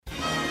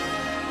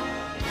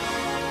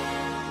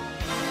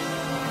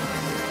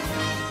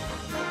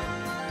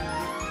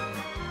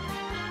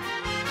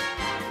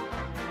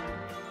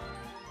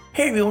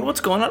Hey everyone,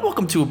 what's going on?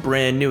 Welcome to a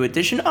brand new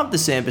edition of the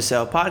Sam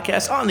Bussell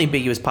Podcast on the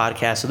Ambiguous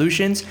Podcast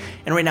Solutions.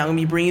 And right now I'm going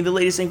to be bringing you the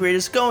latest and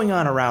greatest going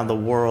on around the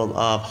world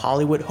of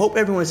Hollywood. Hope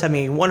everyone is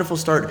having a wonderful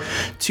start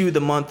to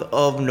the month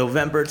of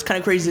November. It's kind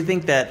of crazy to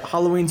think that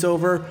Halloween's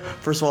over.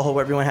 First of all, hope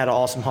everyone had an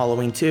awesome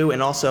Halloween too.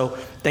 And also,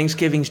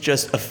 Thanksgiving's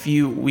just a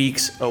few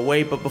weeks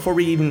away. But before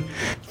we even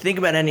think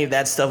about any of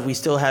that stuff, we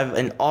still have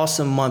an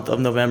awesome month of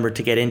November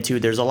to get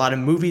into. There's a lot of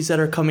movies that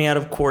are coming out,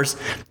 of course,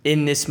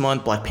 in this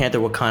month. Black Panther,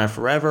 Wakanda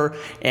Forever,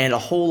 and a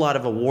whole lot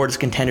of awards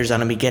contenders that I'm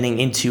going to be getting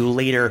into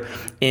later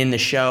in the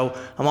show.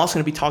 I'm also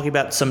going to be talking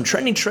about some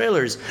trending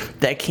trailers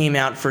that came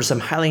out for some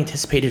highly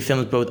anticipated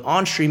films, both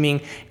on streaming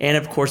and,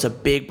 of course, a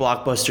big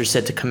blockbuster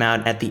set to come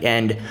out at the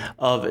end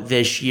of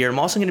this year. I'm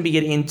also going to be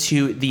getting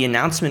into the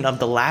announcement of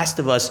The Last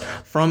of Us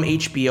from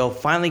HBO,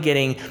 finally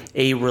getting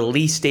a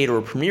release date or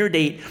a premiere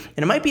date,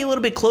 and it might be a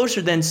little bit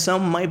closer than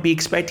some might be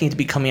expecting to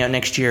be coming out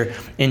next year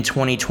in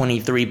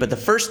 2023. But the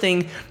first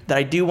thing that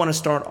I do want to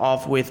start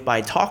off with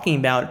by talking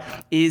about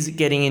is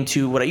getting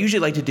into what I usually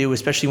like to do,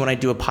 especially when I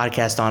do a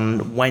podcast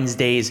on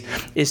Wednesdays,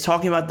 is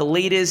talking about the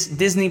latest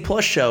Disney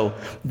Plus show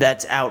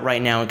that's out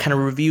right now and kind of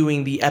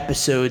reviewing the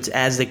episodes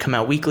as they come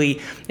out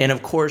weekly. And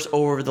of course,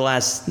 over the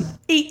last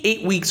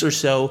eight weeks or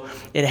so,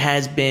 it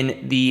has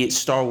been the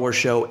Star Wars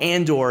show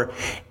Andor,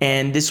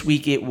 and this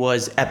week it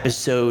was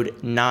episode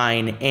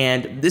 9.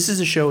 And this is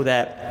a show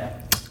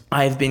that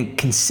I've been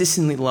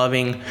consistently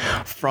loving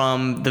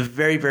from the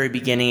very, very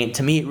beginning.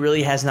 To me, it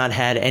really has not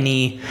had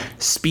any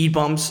speed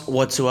bumps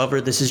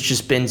whatsoever. This has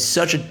just been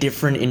such a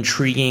different,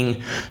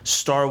 intriguing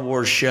Star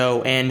Wars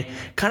show. And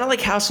kind of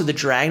like House of the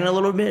Dragon a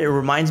little bit, it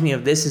reminds me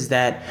of this, is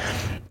that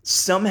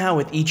somehow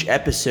with each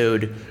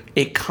episode,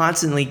 it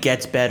constantly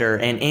gets better,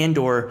 and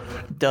Andor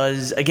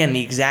does, again,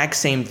 the exact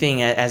same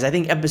thing as I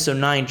think episode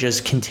 9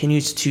 just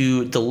continues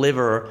to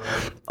deliver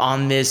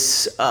on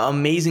this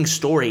amazing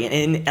story.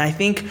 And I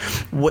think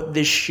what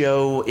this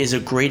show is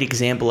a great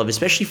example of,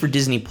 especially for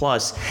Disney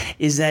Plus,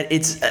 is that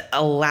it's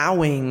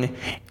allowing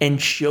and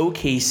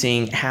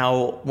showcasing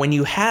how when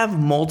you have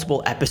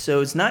multiple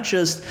episodes, not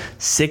just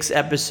 6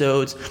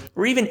 episodes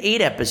or even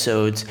 8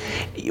 episodes,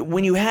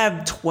 when you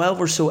have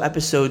 12 or so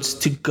episodes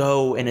to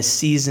go in a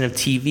season of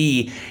TV,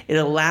 it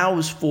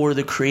allows for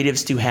the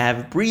creatives to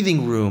have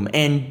breathing room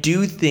and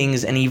do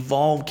things and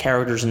evolve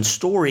characters and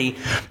story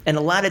and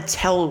allow to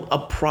tell a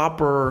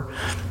proper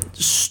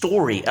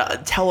story,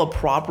 tell a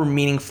proper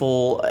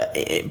meaningful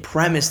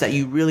premise that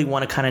you really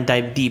want to kind of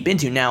dive deep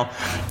into. Now,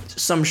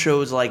 some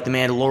shows like The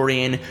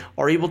Mandalorian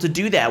are able to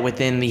do that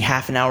within the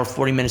half an hour,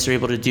 40 minutes they're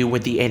able to do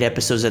with the 8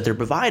 episodes that they're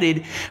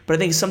provided. But I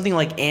think something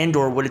like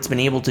Andor, what it's been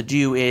able to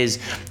do is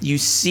you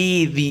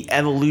see the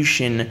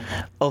evolution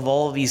of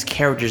all of these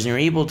characters, and you're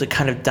able to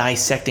kind of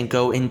dissect and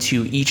go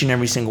into each and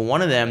every single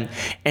one of them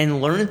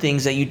and learn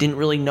things that you didn't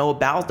really know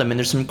about them. And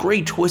there's some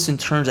great twists and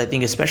turns, I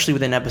think, especially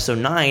within episode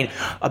 9,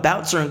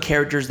 about certain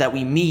characters that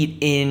we meet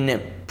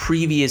in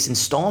previous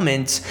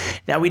installments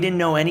that we didn't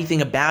know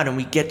anything about, and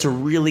we get to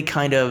really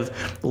kind of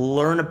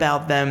learn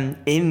about them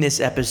in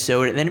this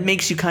episode. And then it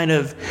makes you kind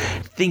of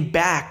think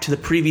back to the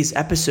previous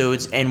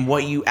episodes, and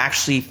what you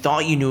actually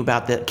thought you knew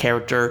about that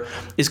character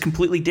is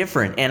completely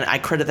different. And I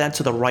credit that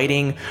to the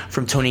writing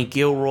from Tony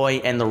Gilroy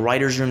and the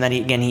writer's room that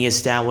he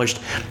established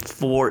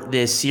for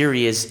this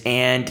series.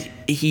 And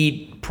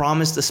he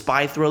promised a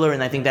spy thriller,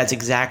 and I think that's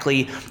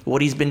exactly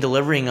what he's been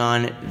delivering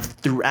on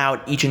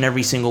throughout each and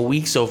every single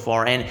week so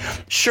far. And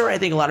sure, I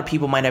think a lot of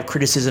people might have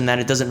criticism that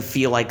it doesn't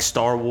feel like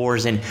Star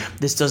Wars and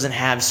this doesn't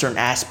have certain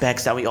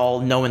aspects that we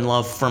all know and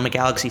love from a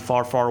galaxy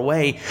far, far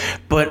away.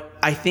 But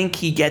I think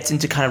he gets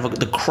into kind of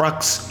the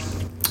crux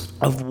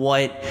of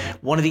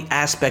one of the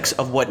aspects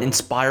of what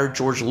inspired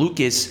George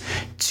Lucas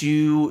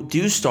to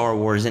do Star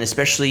Wars, and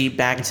especially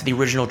back into the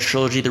original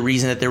trilogy, the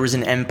reason that there was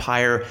an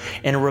empire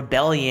and a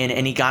rebellion,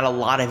 and he got a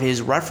lot of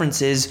his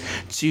references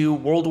to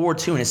World War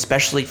II, and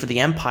especially for the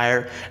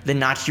empire, the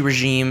Nazi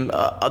regime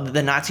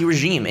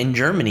in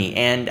Germany,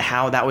 and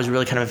how that was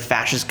really kind of a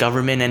fascist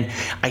government. And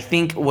I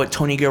think what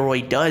Tony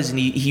Gilroy does, and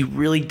he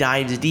really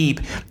dives deep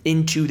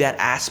into that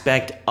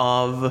aspect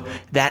of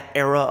that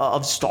era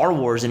of Star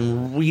Wars,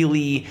 and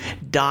really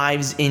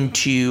dives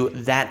into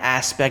that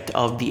aspect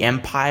of the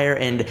empire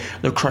and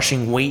the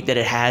crushing weight that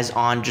it has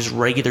on just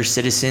regular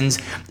citizens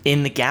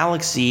in the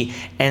galaxy,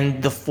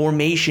 and the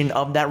formation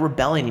of that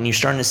rebellion. And you're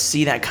starting to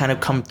see that kind of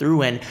come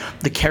through, and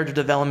the character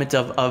development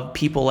of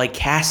people like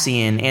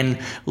Cassian and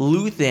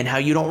Luthen, how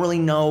you don't really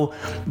know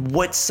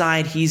what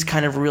side he's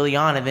kind of really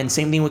on. And then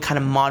same thing with kind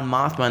of Mon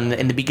Mothma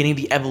in the beginning of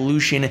the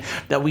evolution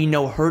that we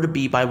know her to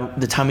be. By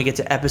the time we get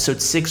to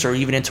episode 6 or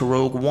even into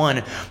Rogue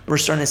One, we're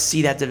starting to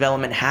see that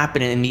development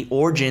happen, and the the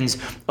origins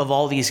of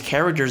all these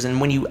characters. And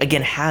when you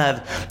again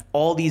have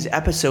all these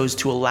episodes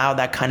to allow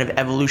that kind of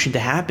evolution to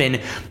happen,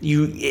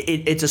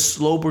 it's a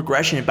slow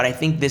progression, but I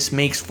think this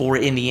makes for,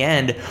 in the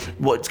end,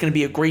 what's going to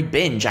be a great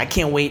binge. I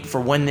can't wait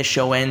for when this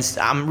show ends.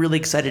 I'm really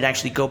excited to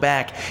actually go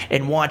back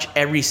and watch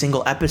every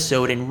single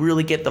episode and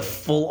really get the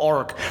full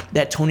arc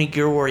that Tony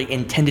Gilroy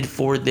intended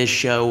for this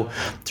show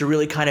to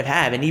really kind of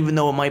have. And even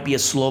though it might be a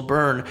slow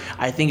burn,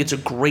 I think it's a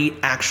great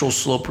actual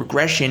slow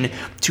progression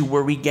to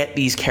where we get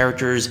these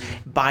characters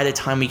by the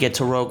time we get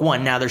to Rogue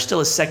One. Now, there's still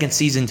a second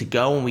season to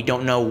go, and we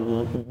don't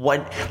know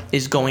what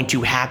is going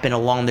to happen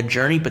along the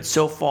journey, but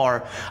so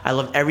far, I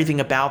love everything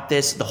about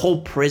this. The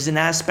whole prison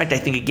aspect, I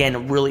think,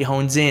 again, really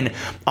hones in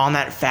on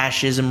that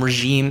fascism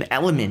regime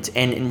element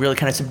and really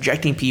kind of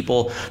subjecting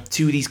people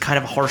to these kind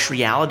of harsh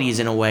realities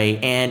in a way.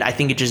 And I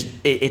think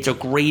it's a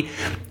great,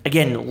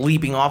 again,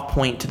 leaping off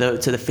point to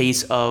the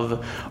face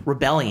of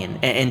rebellion.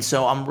 And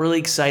so I'm really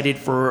excited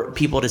for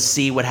people to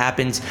see what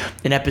happens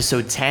in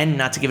episode 10.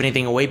 Not to give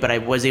anything away, but I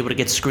was able to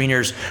get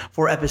screeners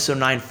for episode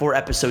 9, for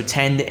episode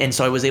 10, and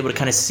so I was able to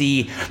kind of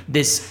see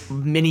this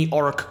mini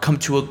arc come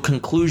to a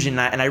conclusion.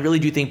 And I really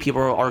do think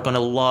people are going to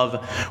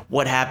love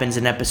what happens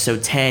in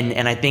episode 10.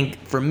 And I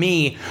think for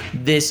me,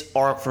 this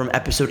arc from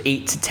episode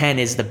 8 to 10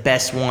 is the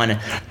best one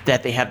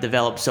that they have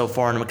developed so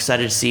far, and I'm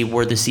excited to see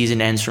where the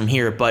season ends from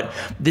here. But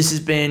this has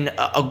been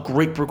a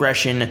great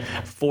progression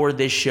for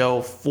this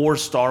show, for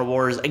Star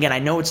Wars. Again, I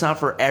know it's not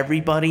for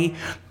everybody,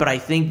 but I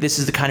think this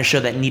is the kind of show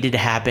that needed to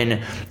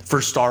happen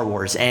for Star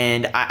Wars.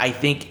 And I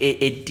think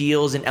it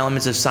deals in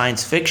elements of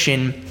science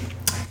fiction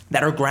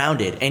that are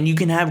grounded, and you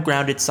can have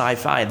grounded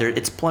sci-fi.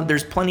 There's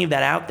plenty of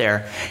that out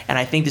there, and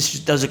I think this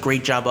just does a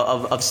great job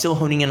of still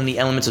honing in on the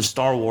elements of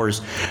Star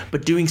Wars,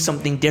 but doing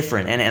something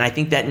different, and I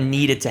think that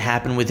needed to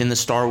happen within the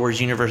Star Wars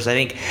universe. I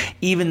think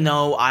even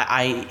though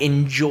I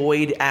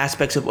enjoyed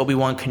aspects of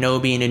Obi-Wan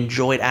Kenobi and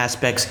enjoyed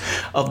aspects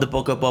of the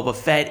Book of Boba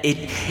Fett,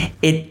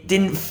 it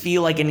didn't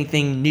feel like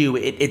anything new.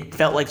 It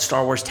felt like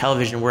Star Wars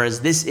television, whereas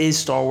this is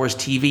Star Wars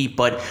TV,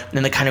 but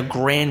in the kind of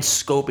grand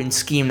scope and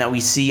scheme that we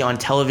see on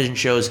television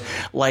shows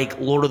like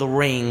Lord of the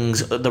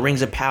Rings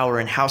of Power,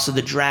 and House of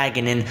the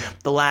Dragon, and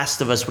The Last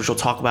of Us, which we'll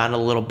talk about in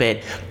a little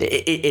bit.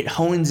 It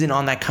hones in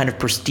on that kind of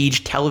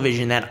prestige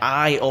television that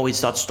I always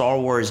thought Star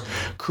Wars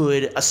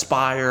could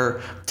aspire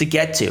to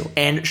get to.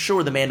 And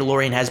sure, The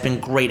Mandalorian has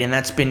been great, and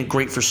that's been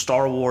great for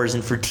Star Wars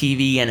and for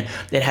TV, and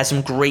it has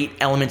some great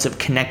elements of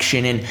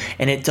connection,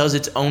 and it does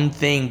its own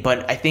thing,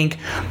 but I think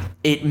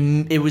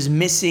it was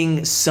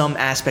missing some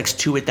aspects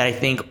to it that I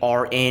think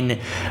are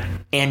in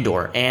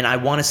Andor, and I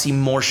want to see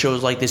more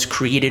shows like this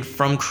created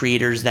from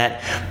creators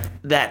that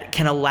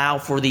can allow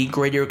for the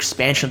greater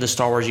expansion of the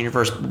Star Wars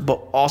universe, but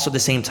also at the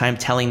same time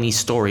telling these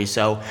stories.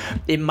 So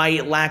it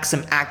might lack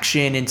some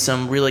action and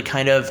some really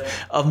kind of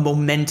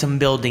momentum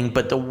building,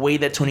 but the way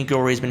that Tony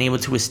Gilroy has been able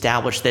to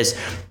establish this,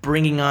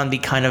 bringing on the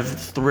kind of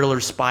thriller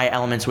spy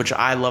elements, which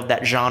I love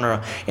that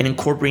genre, and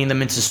incorporating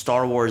them into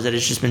Star Wars, that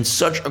has just been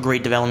such a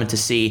great development to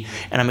see.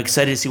 And I'm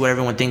excited to see what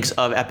everyone thinks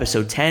of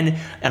episode 10,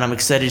 and I'm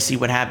excited to see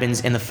what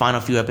happens in the final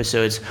few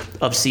episodes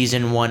of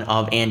season 1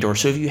 of Andor.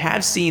 So if you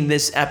have seen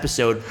this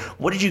episode,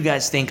 what did you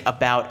guys think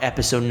about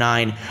episode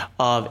 9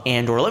 of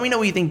Andor? Let me know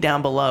what you think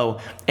down below,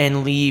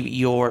 and leave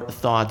your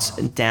thoughts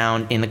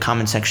down in the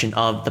comment section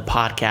of the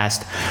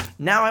podcast.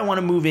 Now I want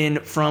to move in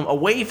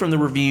away from the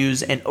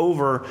reviews and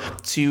over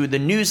to the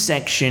news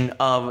section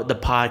of the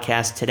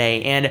podcast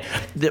today. And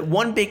the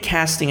one big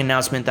casting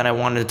announcement that I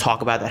wanted to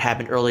talk about that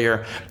happened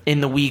earlier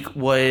in the week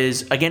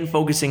was, again,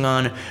 focusing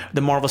on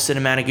the Marvel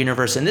Cinematic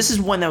Universe. And this is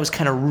one that was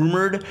kind of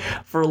rumored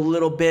for a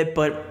little bit,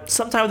 but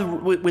sometimes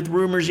with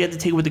rumors, you have to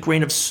take it with a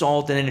grain of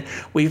salt and then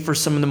wait for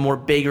some of the more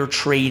bigger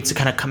trades to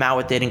kind of come out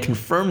with it and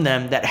confirm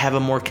them, that have a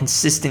more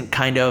consistent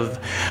kind of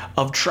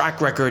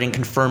track record in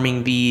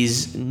confirming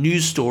these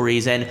news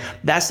stories. And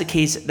that's the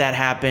case that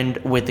happened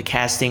with the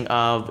casting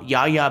of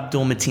Yahya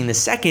Abdul-Mateen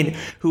II,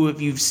 who,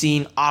 if you've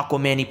seen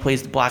Aquaman, he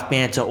plays the Black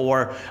Manta,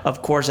 or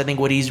of course I think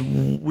what he's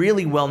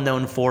really well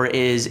known for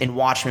is in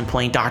Watchmen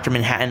playing Dr.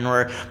 Manhattan,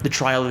 or The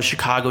Trial of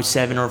Chicago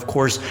 7, or of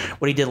course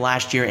what he did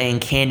last year in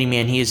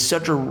Candyman. He is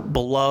such a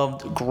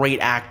beloved, great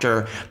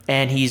actor,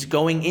 and he's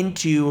going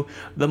into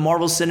the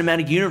Marvel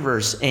Cinematic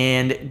Universe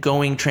and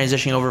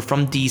transitioning over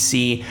from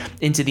DC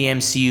into the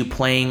MCU,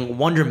 playing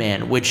Wonder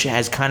Man, which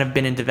has kind of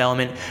been in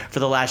development for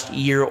the last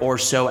year or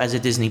so as a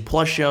Disney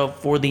Plus show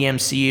for the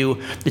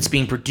MCU. It's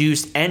being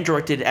produced and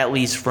directed, at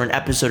least for an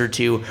episode or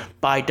two,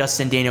 by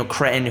Dustin Daniel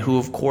Cretton, who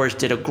of course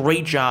did a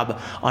great job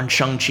on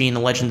Shang-Chi and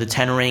the Legend of the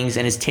Ten Rings,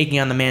 and is taking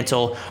on the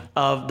mantle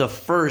of the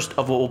first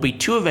of what will be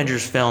 2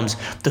 Avengers films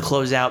to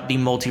close out the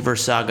multiverse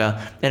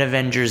saga, and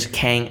Avengers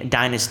Kang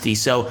Dynasty.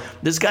 So So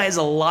this guy has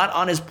a lot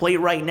on his plate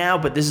right now,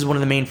 but this is one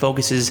of the main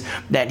focuses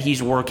that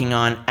he's working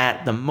on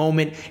at the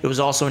moment. It was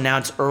also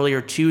announced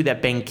earlier too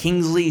that Ben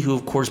Kingsley, who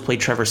of course played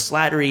Trevor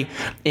Slattery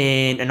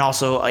and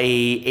also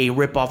a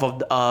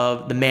ripoff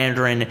of the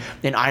Mandarin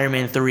in Iron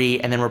Man 3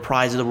 and then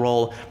reprised the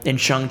role in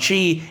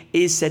Shang-Chi,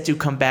 is set to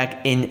come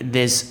back in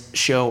this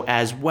show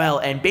as well.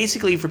 And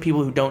basically, for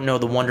people who don't know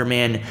the Wonder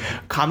Man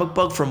comic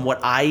book, from what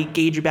I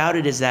gauge about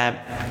it, is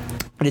that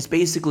it is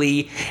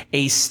basically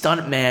a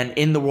stuntman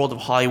in the world of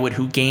Hollywood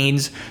who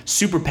gains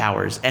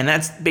superpowers. And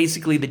that's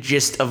basically the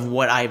gist of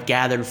what I've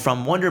gathered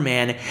from Wonder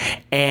Man.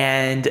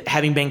 And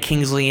having Ben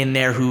Kingsley in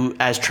there, who,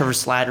 as Trevor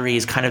Slattery,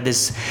 is kind of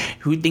this,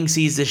 who thinks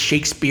he's this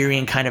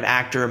Shakespearean kind of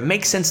actor,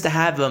 makes sense to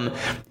have him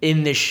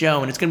in this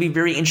show. And it's going to be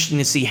very interesting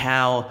to see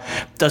how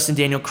Dustin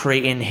Daniel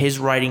Creighton, his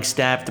writing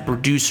staff, the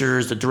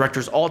producers, the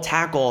directors, all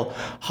tackle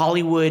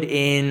Hollywood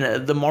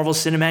in the Marvel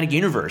Cinematic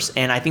Universe.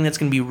 And I think that's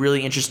going to be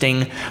really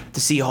interesting to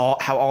see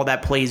how all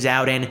that plays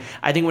out. And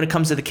I think when it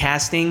comes to the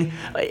casting,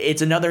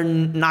 it's another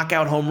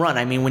knockout home run.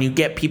 I mean, when you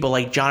get people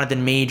like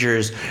Jonathan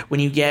Majors, when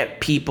you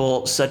get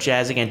people such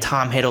as, again,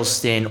 Tom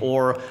Hiddleston,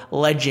 or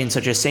legends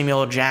such as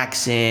Samuel L.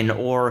 Jackson,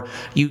 or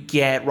you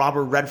get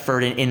Robert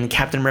Redford in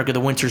Captain America: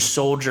 The Winter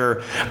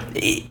Soldier,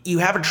 you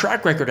have a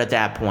track record at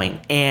that point.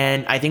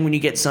 And I think when you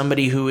get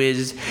somebody who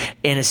is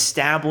an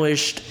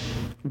established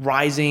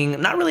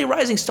not really a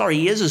rising star,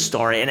 he is a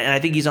star, and I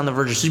think he's on the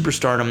verge of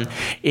superstardom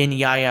in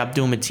Yahya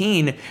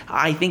Abdul-Mateen,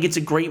 I think it's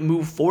a great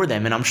move for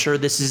them. And I'm sure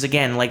this is,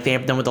 again, like they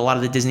have done with a lot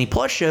of the Disney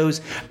Plus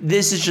shows,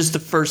 this is just the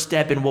first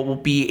step in what will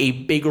be a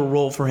bigger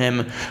role for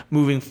him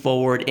moving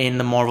forward in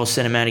the Marvel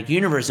Cinematic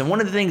Universe. And one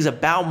of the things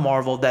about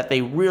Marvel that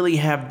they really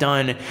have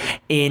done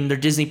in their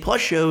Disney Plus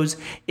shows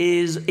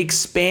is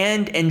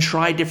expand and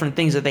try different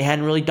things that they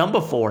hadn't really done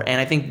before. And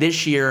I think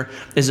this year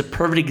is a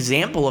perfect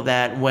example of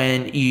that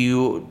when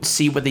you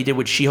see what they did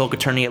with She-Hulk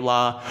Attorney at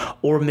Law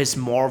or Ms.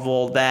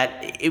 Marvel,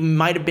 that it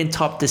might have been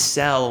tough to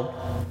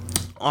sell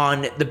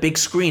on the big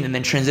screen, and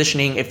then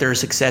transitioning, if they're a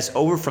success,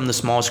 over from the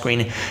small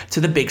screen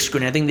to the big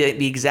screen. I think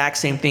the exact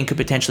same thing could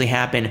potentially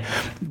happen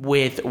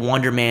with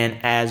Wonder Man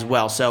as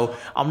well. So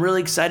I'm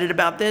really excited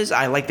about this.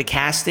 I like the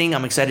casting.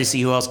 I'm excited to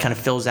see who else kind of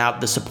fills out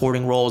the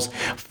supporting roles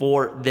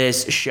for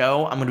this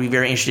show. I'm going to be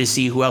very interested to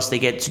see who else they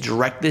get to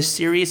direct this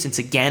series, since,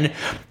 again,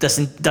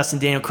 Dustin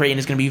Daniel Creighton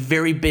is going to be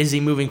very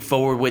busy moving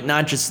forward with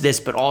not just this,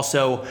 but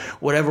also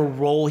whatever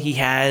role he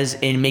has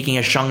in making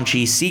a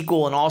Shang-Chi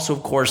sequel, and also,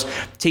 of course,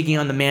 taking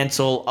on the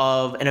mantle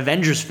of an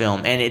Avengers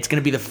film. And it's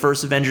going to be the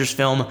first Avengers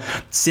film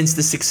since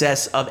the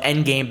success of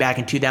Endgame back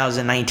in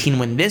 2019,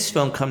 when this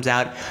film comes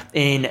out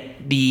in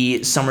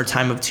the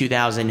summertime of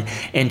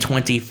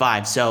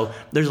 2025. So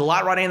there's a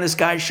lot riding on this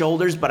guy's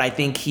shoulders, but I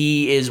think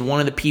he is one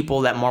of the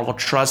people that Marvel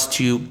trusts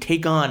to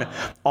take on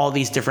all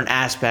these different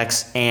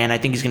aspects, and I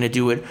think he's going to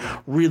do it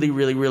really,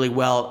 really, really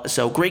well.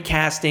 So great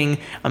casting.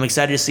 I'm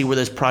excited to see where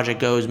this project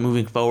goes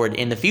moving forward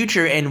in the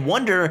future, and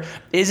wonder,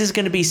 is this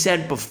going to be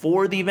set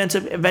before the events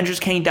of Avengers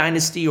Kang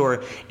Dynasty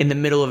or in the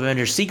middle of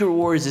Avengers Secret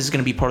Wars? Is this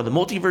going to be part of the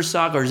multiverse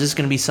saga, or is this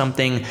going to be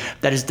something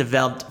that is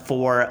developed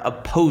for a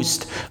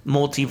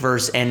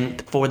post-multiverse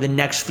and for the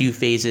next few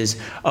phases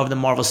of the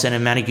Marvel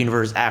Cinematic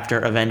Universe after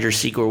Avengers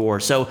Secret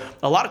Wars? So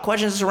a lot of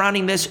questions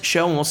surrounding this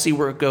show, and we'll see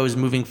where it goes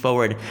moving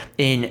forward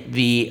in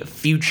the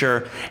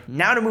future.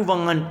 Now to move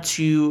on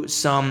to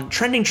some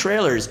trending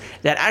trailers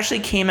that actually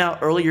came out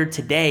earlier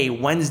today,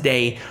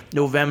 Wednesday,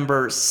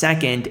 November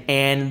 2nd,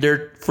 and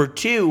they're for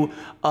two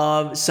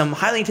of some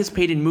highly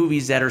anticipated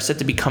movies that are set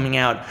to be coming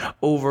out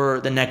over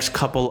the next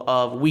couple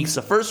of weeks.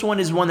 The first one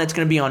is one that's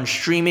going to be on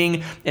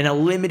streaming and a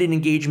limited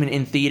engagement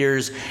in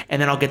theaters,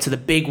 and then I'll get to the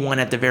big one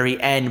at the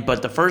very end.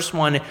 But the first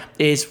one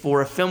is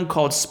for a film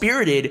called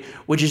Spirited,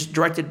 which is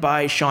directed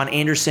by Sean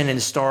Anderson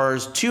and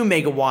stars 2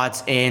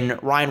 megawatts in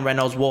Ryan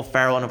Reynolds, Will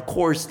Ferrell, and of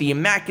course the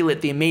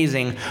immaculate, the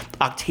amazing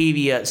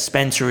Octavia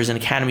Spencer, is an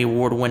Academy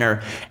Award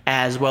winner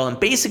as well. And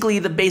basically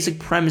the basic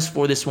premise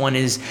for this one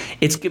is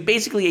it's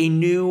basically a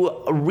new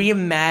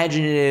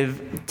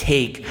reimaginative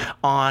take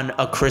on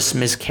A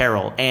Christmas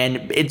Carol,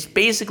 and it's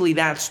basically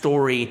that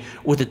story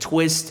with a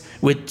twist,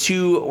 with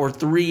 2 or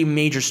 3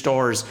 major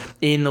stars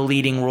in the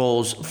leading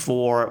roles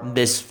for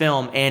this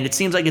film. And it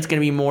seems like it's going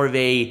to be more of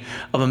a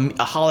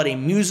holiday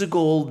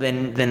musical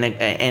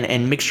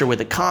and mixture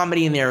with a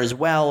comedy in there as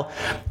well.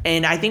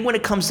 And I think when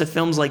it comes to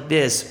films like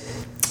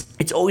this,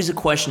 it's always a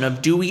question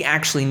of, do we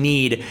actually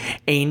need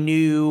a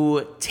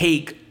new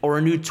take or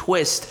a new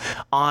twist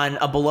on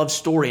a beloved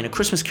story? And A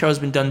Christmas Carol has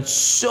been done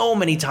so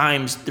many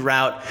times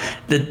throughout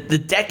the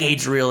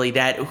decades, really,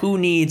 that who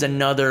needs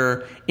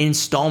another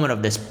installment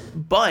of this?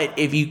 But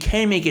if you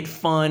can make it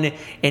fun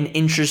and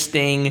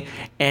interesting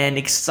and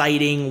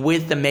exciting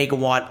with the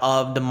megawatt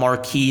of the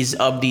marquees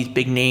of these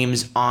big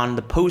names on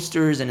the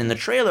posters and in the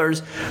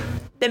trailers,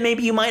 then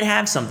maybe you might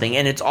have something.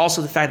 And it's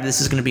also the fact that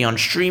this is going to be on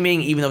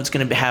streaming, even though it's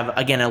going to have,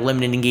 again, a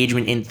limited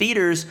engagement in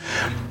theaters.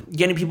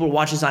 getting people to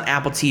watch this on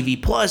Apple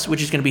TV Plus,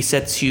 which is going to be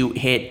set to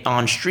hit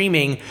on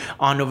streaming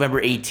on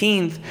November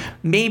 18th,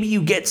 maybe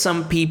you get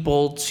some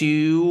people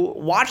to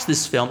watch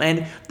this film.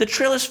 And the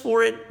trailer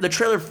for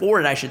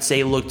it, I should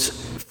say, looked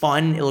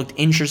fun. It looked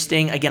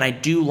interesting. Again, I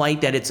do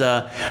like that it's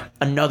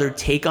another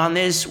take on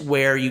this,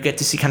 where you get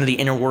to see kind of the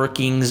inner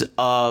workings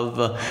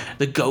of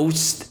the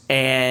ghost,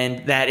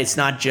 and that it's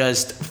not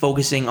just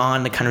focusing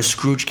on the kind of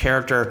Scrooge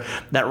character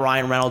that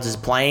Ryan Reynolds is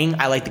playing.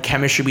 I like the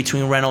chemistry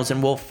between Reynolds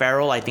and Will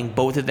Ferrell. I think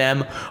both of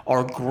them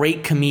are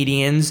great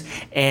comedians,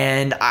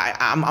 and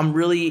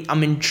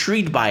I'm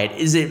intrigued by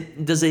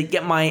it. Does it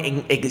get my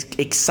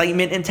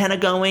excitement antenna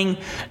going?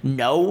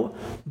 No,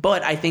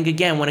 but I think,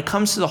 again, when it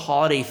comes to the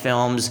holiday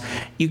films,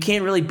 you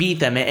can't really beat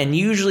them. And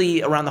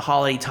usually around the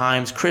holiday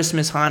times,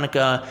 Christmas,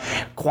 Hanukkah,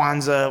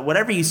 Kwanzaa,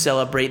 whatever you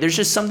celebrate, there's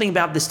just something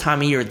about this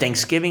time of year.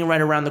 Thanksgiving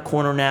right around the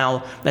corner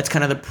now. That's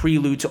kind of the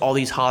prelude to all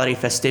these holiday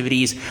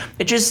festivities.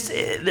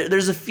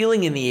 There's a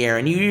feeling in the air,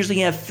 and you usually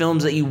have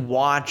films that you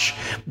watch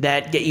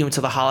that get you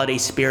into the holiday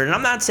spirit. And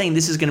I'm not saying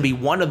this is going to be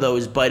one of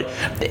those, but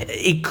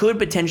it could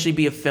potentially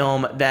be a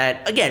film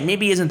that, again,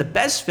 maybe isn't the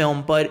best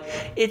film, but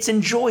it's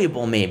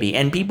enjoyable maybe,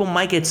 and people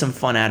might get some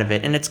fun out of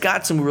it. And it's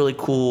got some really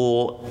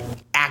cool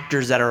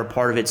actors that are a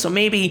part of it, so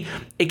maybe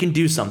it can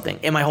do something.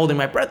 Am I holding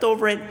my breath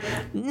over it?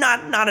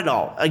 Not at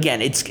all.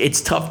 Again,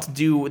 it's tough to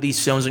do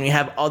these films when you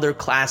have other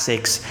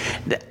classics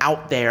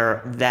out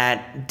there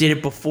that did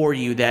it before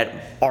you that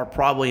are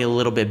probably a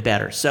little bit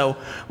better. So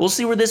we'll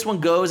see where this one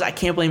goes. I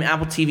can't blame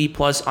Apple TV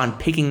Plus on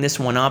picking this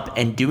one up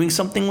and doing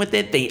something with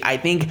it. I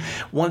think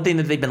one thing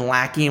that they've been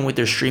lacking with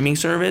their streaming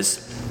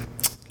service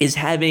is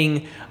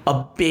having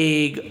a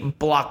big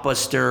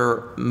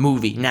blockbuster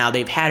movie. Now,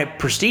 they've had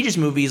prestigious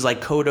movies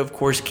like Coda, of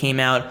course, came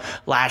out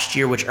last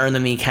year, which earned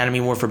them the Academy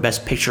Award for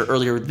Best Picture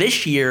earlier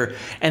this year,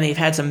 and they've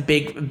had some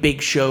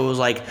big shows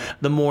like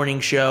The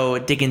Morning Show,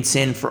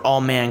 Dickinson, For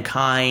All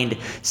Mankind,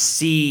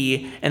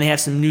 See, and they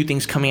have some new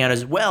things coming out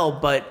as well,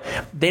 but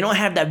they don't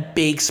have that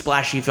big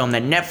splashy film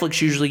that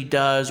Netflix usually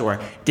does, or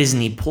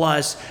Disney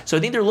Plus. So I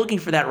think they're looking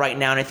for that right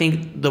now, and I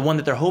think the one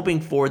that they're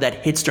hoping for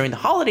that hits during the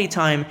holiday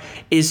time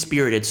is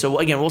Spirited. So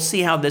again, we'll see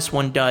how this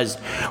one does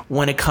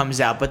when it comes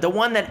out. But the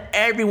one that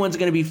everyone's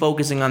going to be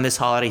focusing on this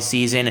holiday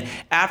season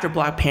after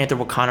Black Panther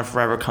Wakanda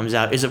Forever comes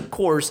out is, of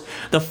course,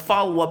 the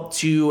follow-up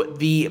to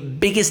the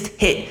biggest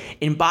hit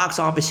in box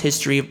office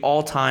history of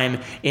all time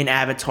in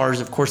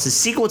Avatar's. Of course, the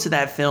sequel to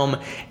that film,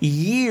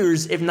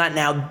 years, if not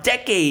now a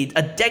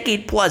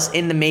decade plus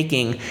in the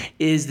making,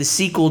 is the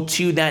sequel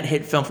to that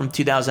hit film from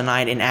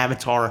 2009 in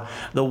Avatar,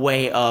 The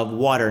Way of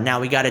Water. Now,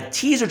 we got a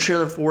teaser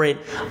trailer for it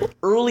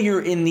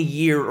earlier in the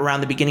year,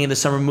 around the beginning of the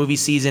summer movie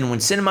season when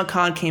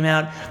CinemaCon came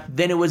out.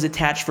 Then it was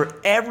attached for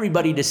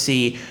everybody to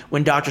see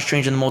when Doctor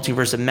Strange and the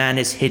Multiverse of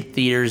Madness hit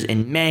theaters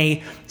in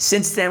May.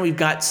 Since then, we've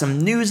got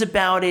some news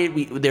about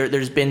it.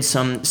 There's been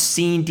some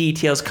scene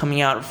details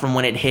coming out from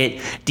when it hit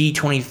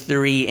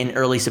D23 in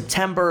early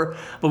September,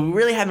 but we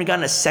really haven't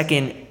gotten a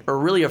second, or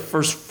really a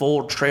first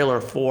full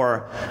trailer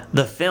for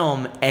the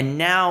film. And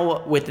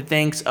now, with the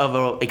thanks of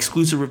an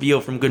exclusive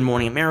reveal from Good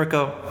Morning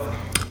America,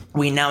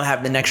 we now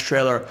have the next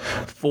trailer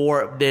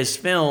for this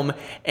film,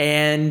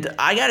 and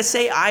I gotta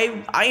say,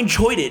 I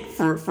enjoyed it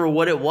for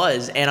what it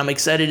was, and I'm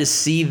excited to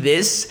see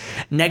this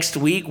next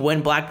week when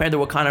Black Panther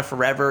Wakanda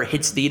Forever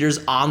hits theaters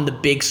on the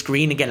big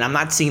screen. Again, I'm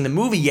not seeing the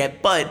movie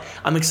yet, but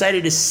I'm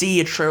excited to see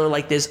a trailer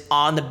like this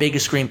on the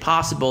biggest screen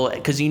possible,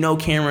 because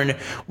Cameron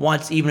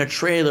wants even a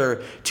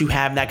trailer to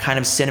have that kind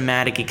of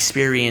cinematic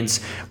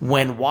experience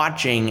when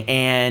watching.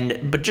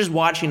 But just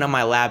watching on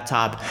my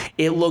laptop,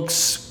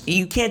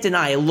 you can't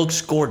deny it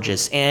looks gorgeous,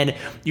 and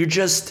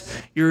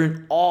you're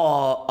in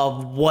awe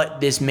of what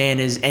this man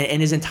is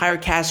and his entire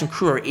cast and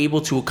crew are able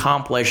to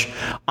accomplish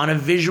on a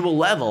visual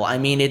level. I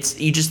mean,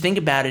 you just think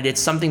about it, it's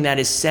something that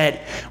is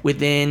set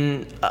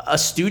within a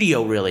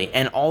studio, really,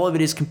 and all of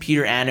it is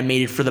computer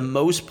animated for the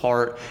most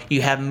part.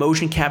 You have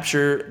motion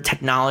capture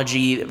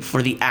technology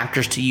for the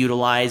actors to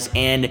utilize,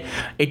 and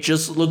it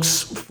just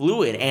looks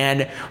fluid.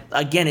 And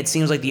again, it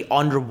seems like the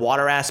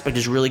underwater aspect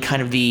is really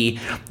kind of the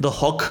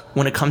hook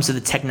when it comes to the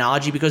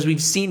technology, because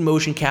we've seen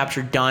motion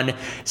capture done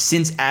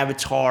since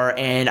Avatar,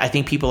 and I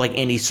think people like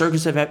Andy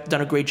Serkis have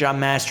done a great job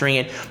mastering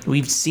it.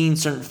 We've seen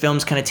certain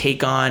films kind of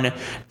take on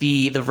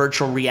the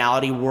virtual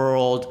reality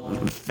world.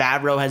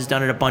 Favreau has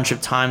done it a bunch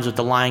of times with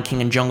The Lion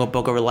King and Jungle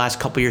Book over the last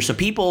couple years. So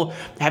people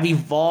have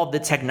evolved the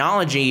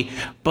technology,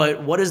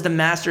 but what is the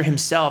master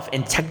himself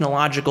in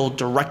technological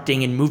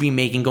directing and movie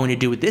making going to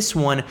do with this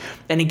one?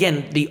 And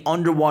again, the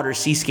underwater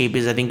seascape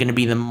is, I think, going to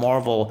be the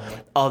marvel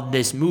of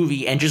this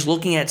movie. And just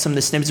looking at some of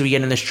the snippets we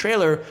get in this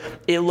trailer,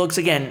 it looks,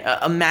 again,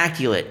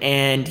 immaculate,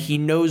 and he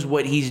knows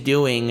what he's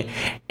doing.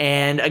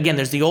 And again,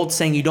 there's the old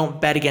saying, you don't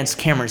bet against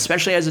Cameron,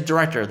 especially as a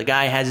director. The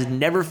guy has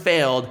never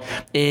failed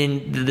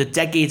in the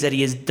decades that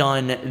he has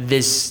done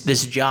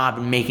this job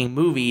in making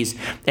movies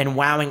and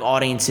wowing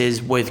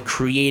audiences with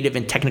creative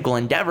and technical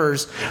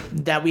endeavors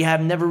that we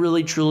have never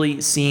really truly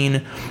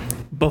seen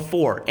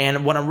before.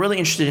 And what I'm really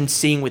interested in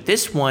seeing with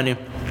this one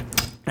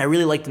I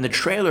really liked in the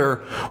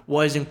trailer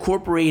was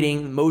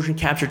incorporating motion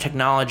capture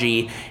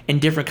technology in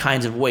different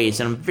kinds of ways.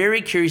 And I'm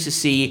very curious to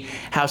see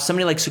how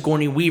somebody like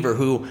Sigourney Weaver,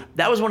 who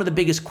that was one of the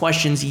biggest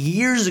questions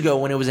years ago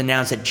when it was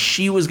announced that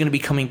she was going to be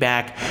coming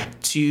back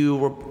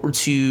to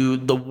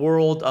the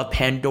world of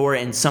Pandora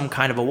in some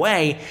kind of a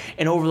way.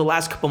 And over the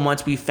last couple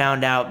months, we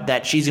found out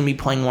that she's going to be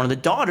playing one of the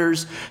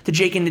daughters to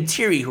Jake and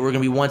Neytiri, who are going to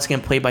be once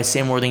again played by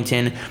Sam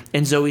Worthington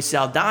and Zoe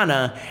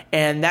Saldana.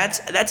 And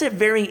that's a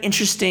very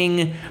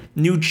interesting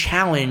new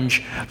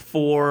challenge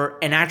for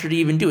an actor to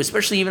even do,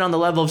 especially even on the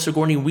level of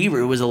Sigourney Weaver,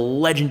 who was a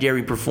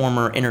legendary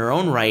performer in her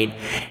own right,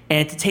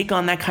 and to take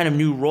on that kind of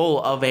new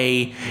role of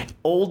a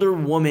older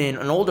woman,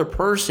 an older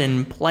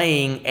person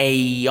playing a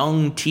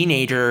young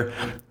teenager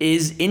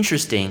is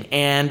interesting.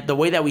 And the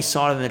way that we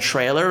saw it in the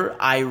trailer,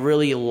 I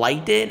really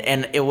liked it,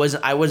 and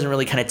I wasn't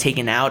really kind of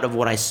taken out of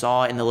what I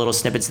saw in the little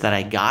snippets that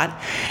I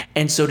got.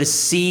 And so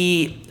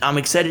I'm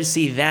excited to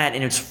see that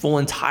in its full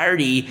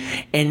entirety,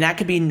 and that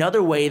could be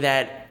another way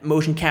that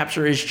motion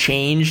capture has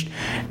changed,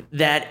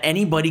 that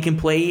anybody can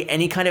play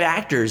any kind of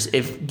actors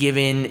if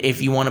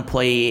you want to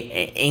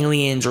play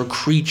aliens or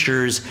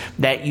creatures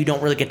that you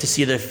don't really get to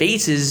see their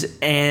faces.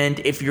 And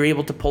if you're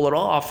able to pull it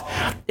off,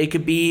 it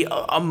could be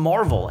a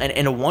marvel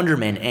and a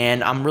wonderment.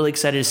 And I'm really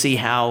excited to see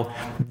how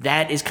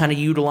that is kind of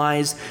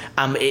utilized.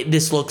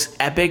 This looks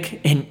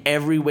epic in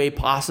every way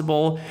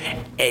possible.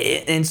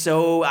 And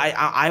so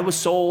I was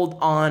sold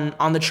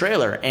on the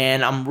trailer,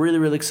 and I'm really,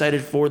 really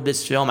excited for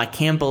this film. I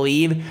can't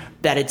believe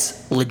that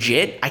it's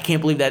legit. I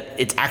can't believe that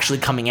it's actually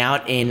coming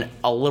out in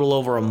a little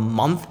over a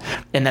month,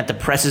 and that the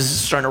press is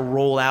starting to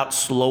roll out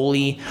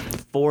slowly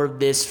for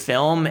this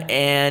film,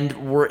 and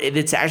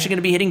it's actually going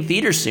to be hitting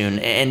theaters soon.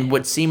 And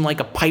what seemed like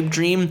a pipe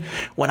dream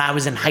when I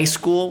was in high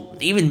school,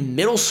 even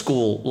middle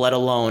school, let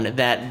alone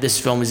that this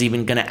film is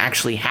even going to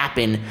actually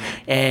happen.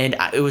 And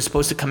it was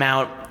supposed to come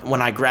out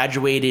when I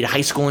graduated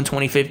high school in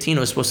 2015. It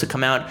was supposed to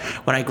come out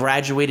when I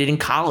graduated in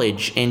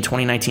college in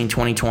 2019,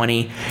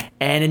 2020,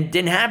 and it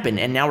didn't happen.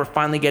 And now we're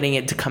finally getting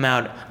it to come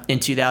out in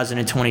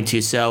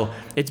 2022. So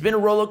it's been a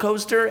roller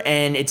coaster,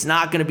 and it's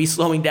not going to be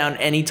slowing down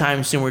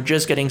anytime soon. We're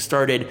just getting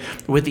started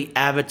with the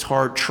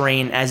Avatar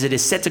train, as it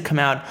is set to come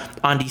out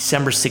on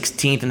December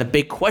 16th. And the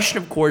big question,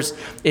 of course,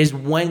 is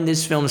when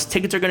this film's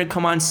tickets are going to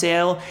come on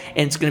sale,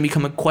 and it's going to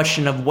become a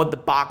question of what the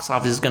box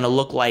office is going to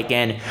look like.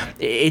 And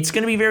it's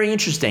going to be very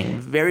interesting,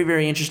 very,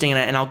 very interesting.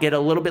 And I'll get a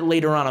little bit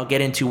later on, I'll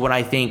get into what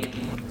I think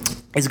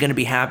is going to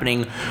be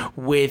happening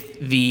with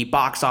the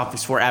box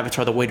office for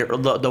Avatar: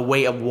 The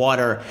Way of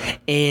Water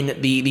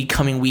in the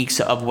coming weeks,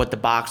 of what the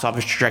box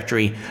office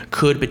trajectory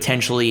could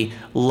potentially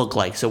look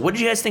like. So what did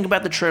you guys think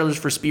about the trailers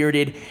for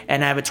Spirited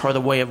and Avatar: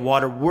 The Way of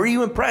Water? Were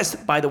you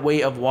impressed by the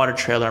Way of Water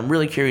trailer? I'm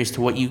really curious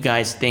to what you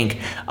guys think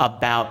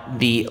about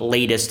the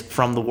latest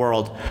from the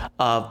world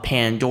of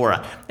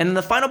Pandora. And then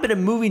the final bit of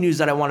movie news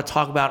that I want to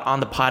talk about on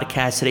the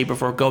podcast today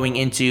before going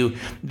into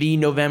the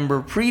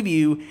November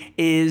preview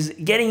is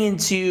getting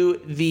into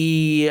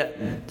the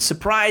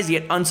surprise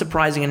yet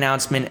unsurprising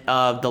announcement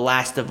of The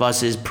Last of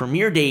Us's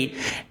premiere date,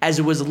 as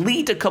it was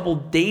leaked a couple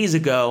days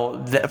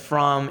ago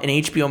from an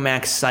HBO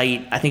Max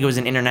site. I think it was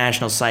an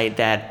international site,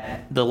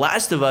 that The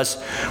Last of Us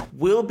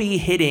will be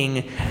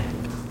hitting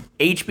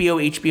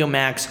HBO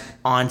Max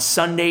on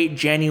Sunday,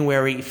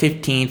 January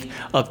 15th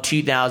of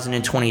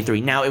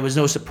 2023. Now, it was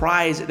no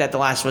surprise that The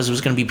Last of Us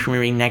was going to be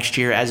premiering next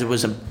year, as it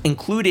was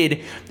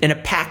included in a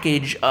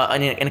package, in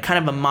a kind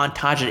of a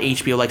montage that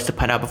HBO likes to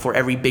put out before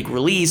every big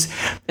release.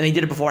 And they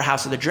did it before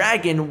House of the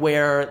Dragon,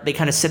 where they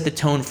kind of set the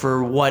tone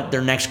for what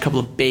their next couple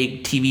of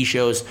big TV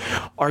shows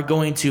are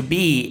going to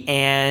be.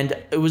 And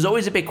it was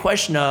always a big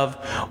question of,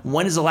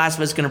 when is The Last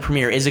of Us going to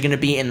premiere? Is it going to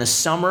be in the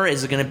summer?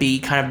 Is it going to be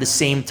kind of the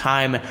same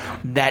time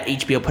that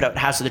HBO put out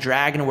House of the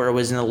Dragon, where it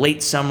was in the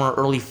late summer,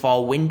 early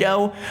fall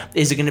window?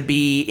 Is it going to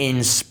be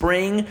in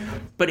spring?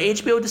 But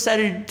HBO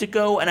decided to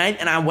go, what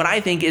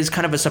I think is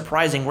kind of a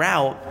surprising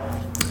route,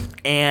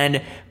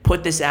 and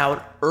put this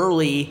out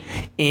early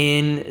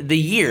in the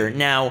year.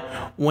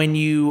 Now, when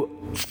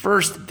you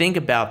first think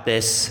about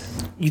this,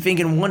 you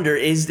think and wonder,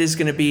 is this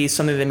going to be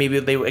something that maybe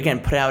they, again,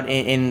 put out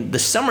in the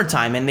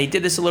summertime? And they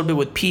did this a little bit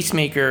with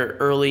Peacemaker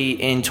early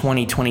in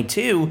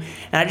 2022.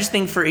 And I just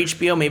think for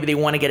HBO, maybe they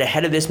want to get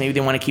ahead of this. Maybe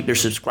they want to keep their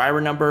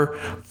subscriber number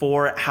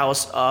for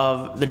House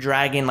of the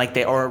Dragon,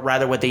 or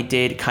rather what they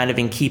did, kind of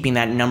in keeping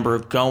that number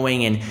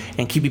going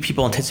and keeping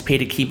people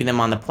anticipated, keeping them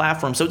on the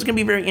platform. So it's going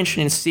to be very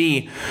interesting to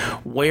see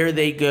where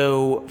they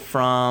go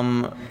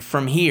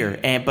from here.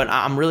 But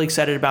I'm really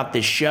excited about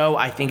this show.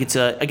 I think it's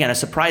a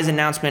surprise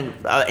announcement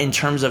in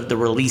terms of the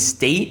release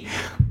date,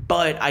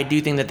 But I do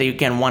think that they,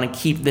 again, want to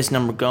keep this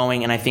number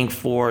going. And I think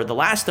for The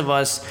Last of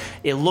Us,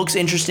 it looks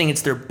interesting.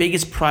 It's their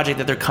biggest project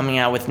that they're coming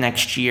out with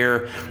next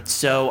year.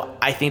 So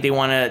I think they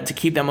want to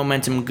keep that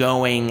momentum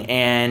going.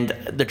 And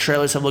the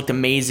trailers have looked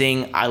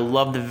amazing. I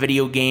love the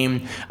video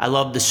game. I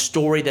love the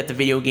story that the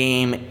video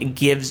game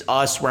gives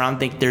us, where I don't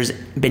think there's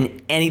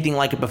been anything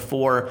like it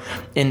before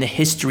in the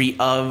history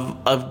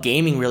of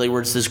gaming, really,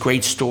 where it's this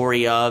great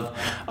story of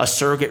a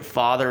surrogate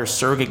father, a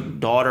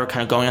surrogate daughter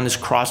kind of going on this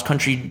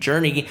cross-country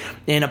journey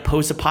in a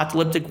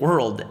post-apocalyptic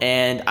world.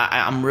 And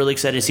I'm really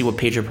excited to see what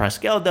Pedro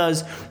Pascal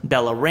does,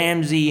 Bella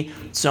Ramsey.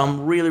 So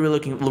I'm really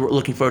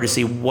looking forward to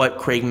see what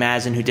Craig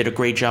Mazin, who did a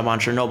great job on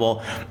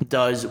Chernobyl,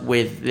 does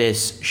with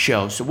this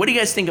show. So what do you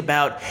guys think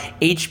about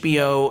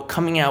HBO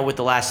coming out with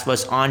The Last of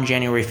Us on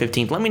January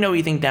 15th? Let me know what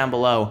you think down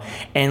below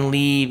and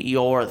leave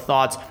your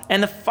thoughts.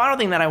 And the final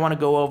thing that I want to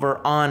go over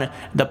on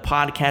the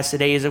podcast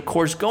today is, of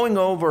course, going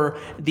over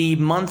the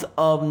month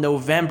of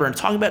November and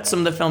talking about some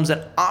of the films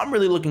that I'm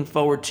really looking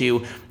forward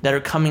to that are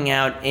coming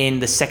out in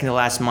the second to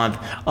last month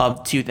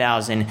of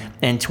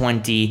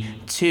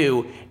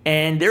 2022.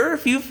 And there are a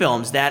few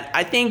films that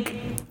I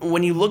think,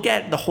 when you look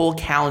at the whole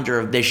calendar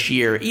of this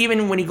year,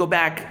 even when you go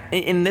back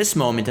in this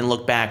moment and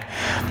look back,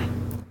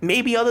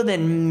 maybe other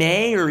than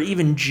May or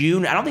even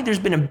June, I don't think there's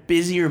been a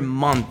busier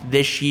month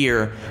this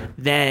year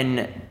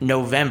than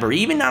November.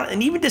 Even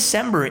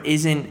December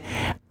isn't,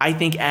 I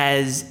think,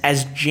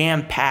 as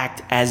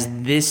jam-packed as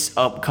this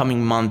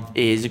upcoming month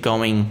is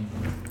going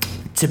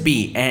to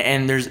be.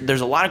 And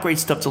there's a lot of great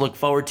stuff to look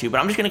forward to, but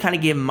I'm just going to kind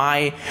of give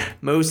my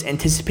most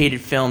anticipated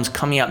films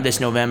coming out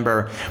this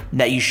November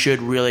that you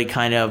should really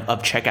kind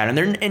of check out. And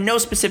they're in no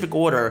specific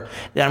order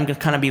that I'm going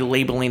to kind of be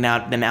labeling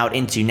them out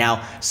into.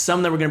 Now, some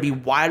of them are going to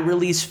be wide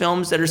release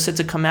films that are set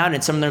to come out,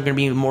 and some of them are going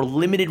to be more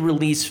limited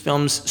release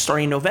films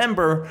starting in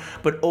November,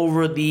 but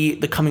over the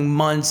coming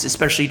months,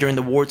 especially during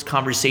the awards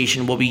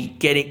conversation, we'll be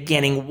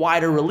getting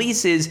wider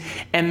releases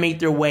and make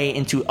their way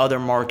into other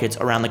markets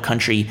around the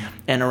country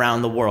and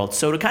around the world.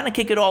 So to kind of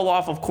kick it all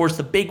off, of course,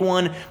 the big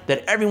one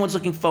that everyone's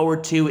looking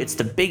forward to, it's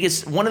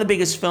one of the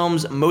biggest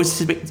films,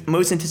 most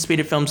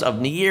anticipated films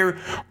of the year,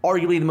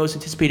 arguably the most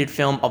anticipated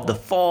film of the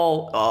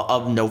fall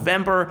of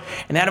November,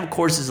 and that, of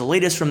course, is the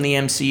latest from the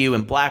MCU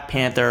and Black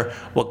Panther,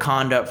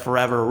 Wakanda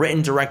Forever,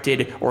 written,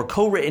 directed, or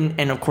co-written,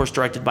 and of course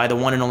directed by the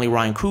one and only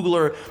Ryan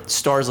Coogler.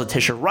 Stars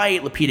Letitia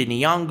Wright, Lupita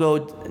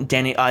Nyong'o,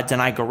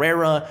 Danai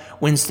Gurira,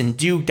 Winston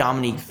Duke,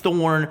 Dominique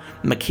Thorne,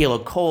 Michaela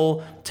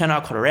Cole,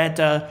 Tena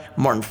Correta,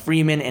 Martin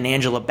Freeman, and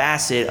Angela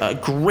Bassett. A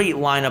great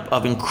lineup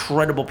of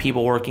incredible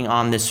people working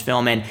on this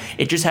film, and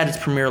it just had its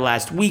premiere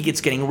last week.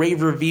 It's getting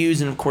rave reviews,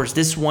 and of course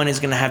this one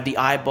is going to have the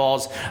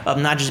eyeballs of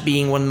not just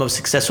being one of the most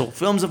successful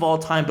films of all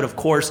time, but of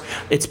course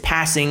its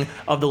passing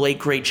of the late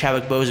great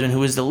Chadwick Boseman, who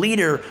was the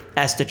leader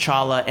as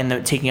T'Challa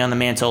and taking on the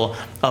mantle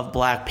of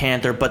Black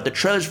Panther. But the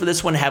trailers for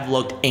this one have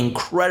looked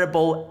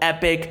incredible,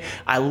 epic.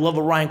 I love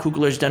what Ryan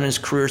Coogler has done in his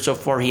career so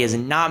far. He has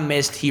not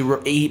missed.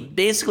 He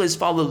basically has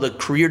followed the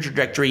career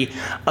trajectory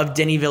of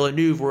Denis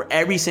Villeneuve, where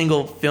every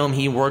single film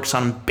he works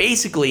on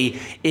basically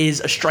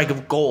is a strike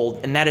of gold,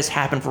 and that has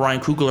happened for Ryan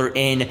Coogler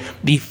in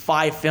the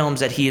 5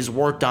 films that he has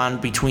worked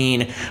on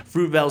between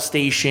Fruitvale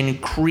Station,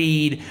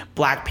 Creed,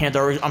 Black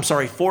Panther,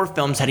 4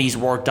 films that he's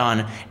worked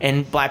on,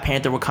 and Black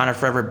Panther Wakanda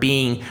Forever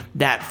being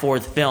that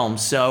 4th film.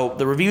 So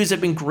the reviews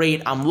have been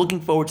great. I'm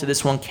looking forward to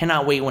this one.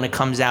 Cannot wait when it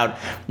comes out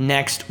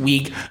next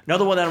week.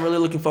 Another one that I'm really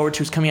looking forward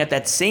to is coming out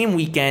that same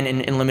weekend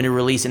in limited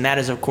release, and that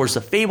is, of course, The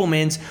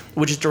Fabelmans,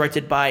 which is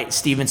directed by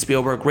Steven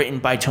Spielberg, written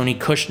by Tony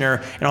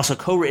Kushner, and also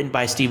co-written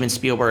by Steven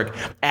Spielberg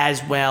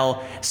as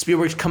well.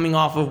 Spielberg's coming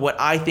off of what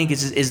I think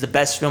is the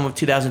best film of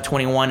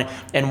 2021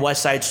 and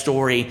West Side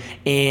Story.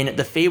 In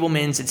The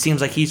Fabelmans, it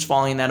seems like he's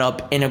following that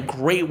up in a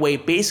great way,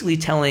 basically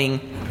telling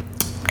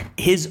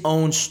his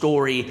own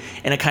story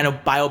in a kind of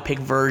biopic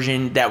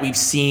version that we've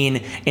seen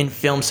in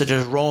films such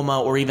as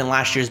Roma or even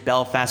last year's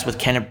Belfast with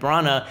Kenneth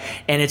Branagh.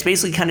 And it's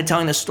basically kind of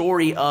telling the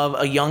story of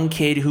a young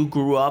kid who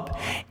grew up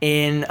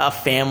in a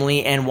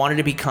family and wanted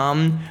to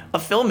become a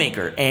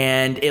filmmaker.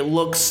 And it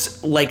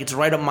looks like it's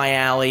right up my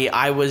alley.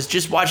 I was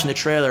just watching the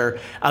trailer.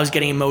 I was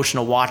getting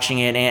emotional watching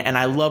it, and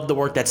I love the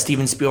work that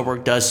Steven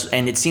Spielberg does.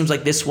 And it seems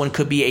like this one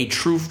could be a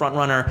true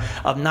frontrunner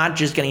of not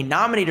just getting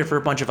nominated for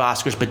a bunch of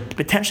Oscars, but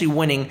potentially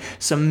winning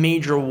some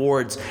major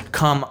awards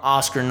come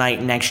Oscar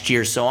night next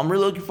year. So I'm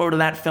really looking forward to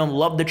that film.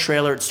 Love the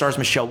trailer. It stars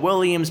Michelle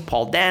Williams,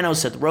 Paul Dano,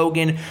 Seth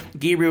Rogen,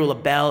 Gabriel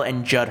LaBelle,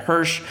 and Judd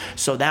Hirsch.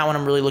 So that one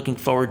I'm really looking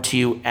forward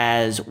to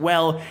as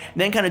well.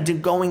 Then kind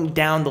of going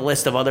down the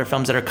list of other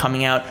films that are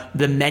coming out,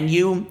 The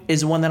Menu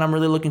is one that I'm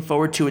really looking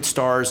forward to. It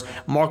stars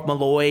Mark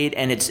Malloy,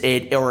 and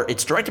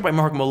it's directed by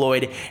Mark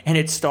Malloy, and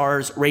it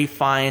stars Ray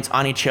Fiennes,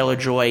 Anya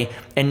Taylor-Joy,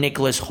 and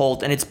Nicholas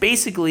Hoult. And it's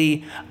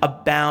basically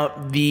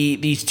about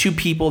these two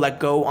people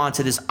that go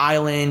onto this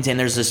island, and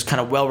there's this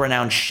kind of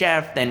well-renowned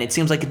chef, and it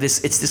seems like it's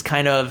this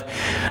kind of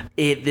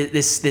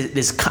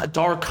this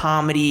dark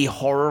comedy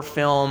horror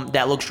film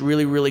that looks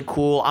really, really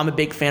cool. I'm a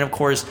big fan, of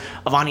course,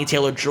 of Anya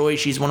Taylor-Joy.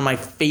 She's one of my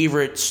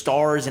favorite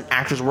stars and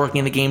actors working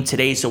in the game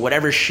today, so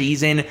whatever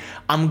she's in,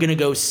 I'm gonna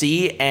go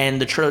see. And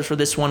the trailers for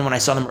this one, when I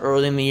saw them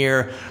early in the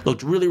year,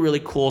 looked really,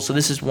 really cool. So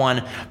this is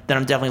one that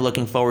I'm definitely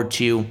looking forward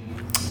to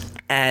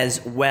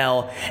as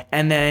well.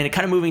 And then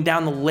kind of moving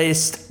down the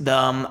list,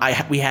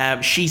 we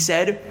have She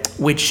Said,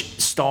 which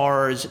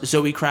stars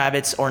Zoe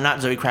Kravitz, or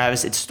not Zoe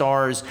Kravitz, it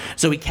stars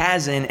Zoe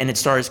Kazan, and it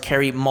stars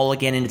Carey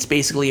Mulligan, and it's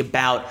basically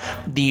about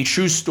the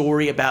true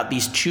story about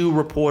these two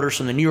reporters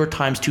from the New York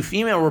Times, two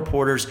female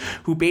reporters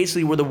who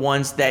basically were the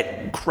ones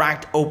that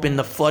cracked open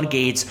the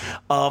floodgates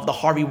of the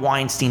Harvey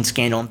Weinstein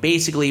scandal, and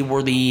basically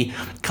were the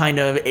kind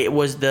of, it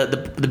was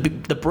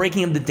the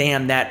breaking of the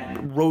dam that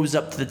rose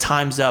up to the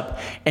Time's Up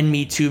and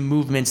Me Too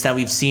movements that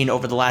we've seen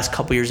over the last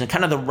couple years, and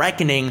kind of the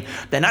reckoning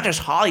that not just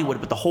Hollywood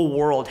but the whole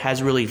world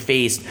has really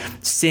faced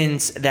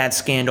since that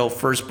scandal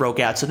first broke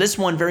out. So this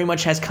one very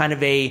much has kind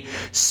of a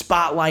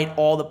spotlight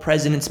all the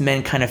president's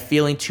men kind of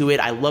feeling to it.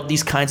 I love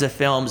these kinds of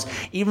films,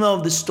 even though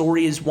the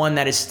story is one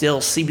that is still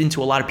seeped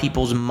into a lot of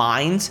people's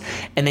minds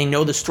and they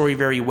know the story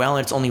very well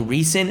and it's only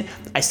recent.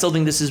 I still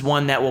think this is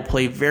one that will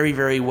play very,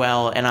 very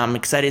well, and I'm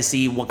excited to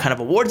see what kind of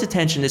awards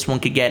attention this one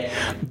could get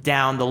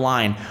down the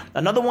line.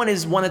 Another one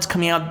is one that's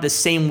coming out the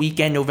same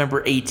weekend,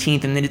 November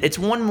 18th, and then it's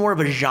one more of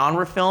a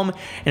genre film,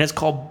 and it's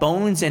called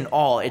Bones and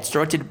All. It's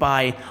directed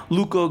by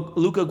Luca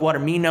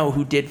Guadagnino,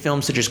 who did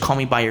films such as Call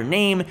Me By Your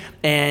Name,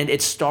 and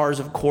it stars,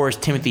 of course,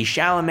 Timothée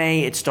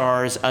Chalamet. It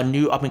stars a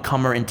new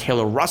up-and-comer in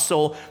Taylor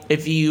Russell.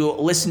 If you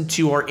listened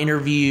to our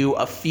interview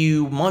a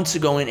few months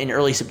ago in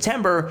early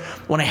September,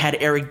 when I had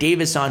Eric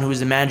Davis on, who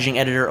is the managing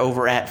editor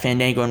over at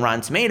Fandango and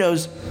Rotten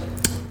Tomatoes,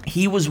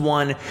 he was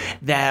one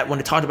that, when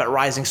it talked about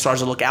rising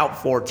stars to look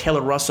out for,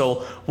 Taylor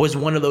Russell was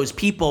one of those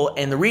people,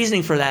 and the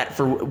reasoning for that,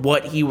 for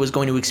what he was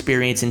going to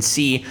experience and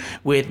see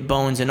with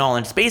Bones and All.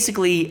 And it's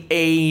basically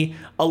a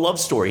love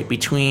story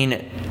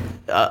between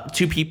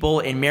two people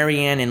in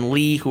Marianne and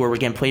Lee, who are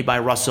again played by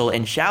Russell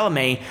and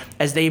Chalamet,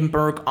 as they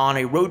embark on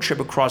a road trip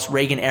across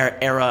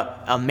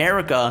Reagan-era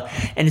America.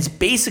 And it's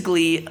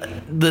basically,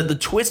 the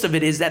twist of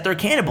it is that they're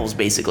cannibals,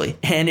 basically.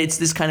 And it's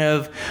this kind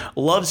of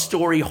love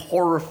story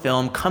horror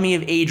film,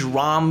 coming-of-age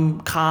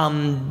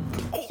rom-com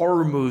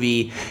horror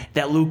movie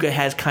that Luca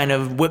has kind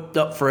of whipped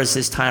up for us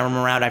this time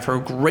around. I've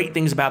heard great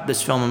things about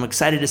this film. I'm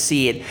excited to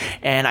see it,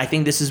 and I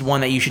think this is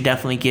one that you should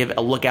definitely give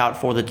a look out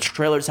for. The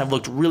trailers have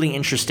looked really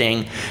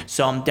interesting,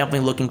 so I'm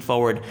definitely looking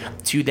forward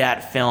to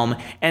that film.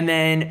 And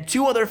then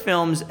two other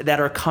films that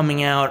are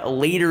coming out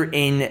later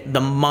in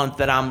the month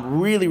that I'm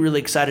really, really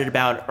excited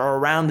about are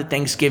around the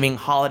Thanksgiving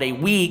holiday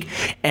week,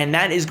 and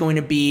that is going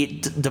to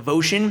be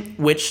Devotion,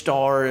 which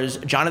stars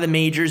Jonathan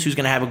Majors, who's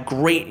going to have a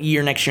great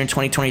year next year in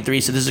 2023,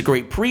 so this is a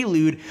great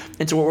prelude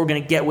into what we're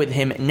going to get with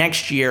him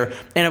next year.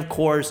 And of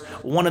course,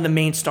 one of the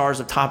main stars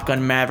of Top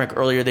Gun Maverick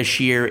earlier this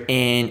year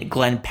in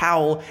Glenn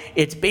Powell.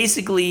 It's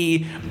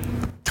basically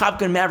Top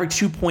Gun Maverick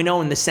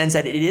 2.0 in the sense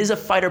that it is a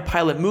fighter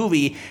pilot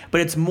movie, but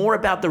it's more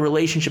about the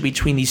relationship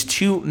between these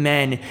two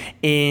men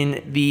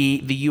in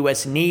the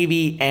U.S.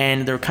 Navy,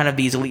 and they're kind of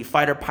these elite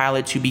fighter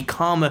pilots who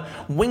become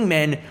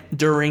wingmen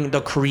during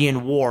the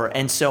Korean War.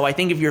 And so I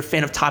think if you're a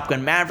fan of Top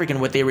Gun Maverick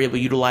and what they were able to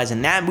utilize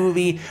in that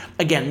movie,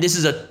 again, this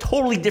is a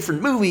totally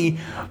different movie,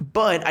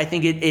 but I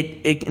think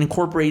it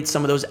incorporates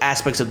some of those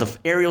aspects of the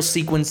aerial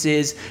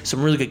sequences,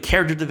 some really good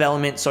character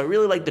development. So I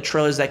really like the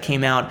trailers that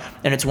came out,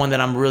 and it's one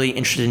that I'm really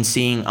interested in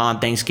seeing on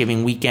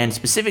Thanksgiving weekend,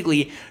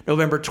 specifically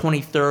November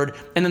 23rd.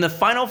 And then the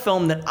final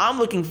film that I'm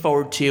looking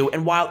forward to,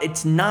 and while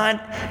it's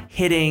not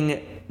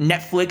hitting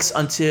Netflix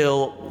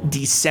until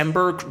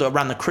December,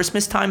 around the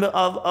Christmas time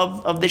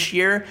of this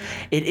year,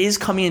 it is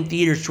coming in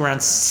theaters to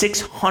around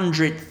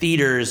 600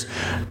 theaters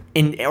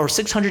or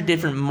 600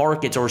 different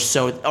markets or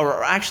so,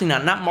 or actually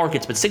not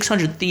markets, but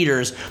 600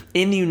 theaters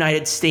in the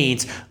United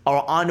States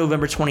are on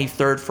November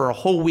 23rd for a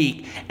whole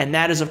week. And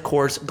that is, of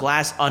course,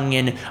 Glass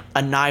Onion,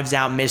 a Knives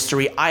Out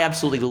mystery. I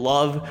absolutely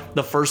love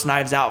the first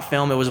Knives Out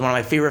film. It was one of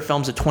my favorite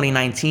films of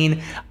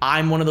 2019.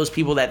 I'm one of those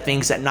people that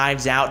thinks that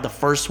Knives Out, the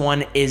first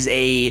one,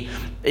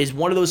 is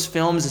one of those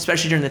films,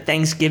 especially during the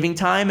Thanksgiving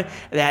time,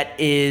 that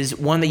is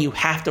one that you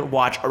have to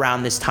watch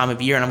around this time of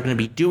year, and I'm going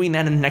to be doing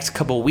that in the next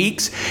couple of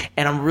weeks,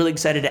 and I'm really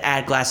excited to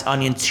add Glass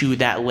Onion to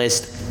that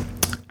list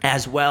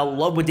as well.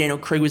 Love what Daniel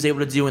Craig was able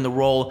to do in the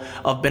role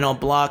of Benoit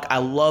Blanc. I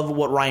love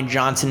what Rian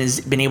Johnson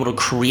has been able to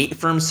create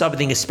for himself. I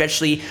think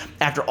especially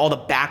after all the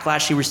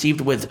backlash he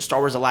received with Star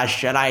Wars The Last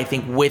Jedi, I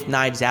think with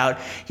Knives Out,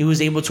 he was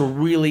able to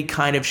really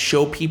kind of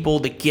show people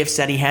the gifts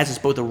that he has as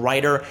both a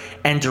writer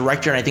and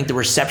director, and I think the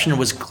reception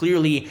was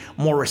clearly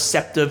more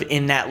receptive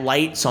in that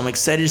light, so I'm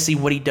excited to see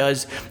what he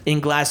does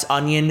in Glass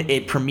Onion.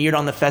 It premiered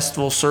on the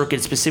festival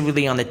circuit,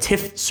 specifically on the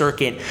TIFF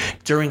circuit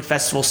during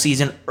festival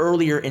season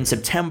earlier in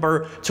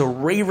September, to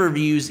rave rave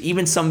reviews,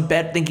 even some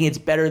thinking it's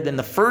better than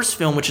the first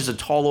film, which is a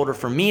tall order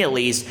for me at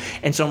least.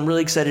 And so I'm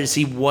really excited to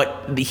see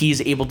what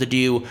he's able to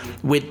do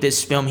with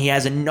this film. He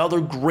has another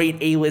great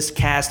A-list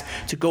cast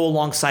to go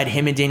alongside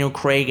him and Daniel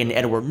Craig and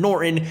Edward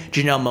Norton,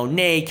 Janelle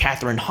Monáe,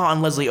 Catherine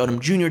Hahn, Leslie Odom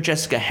Jr.,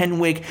 Jessica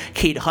Henwick,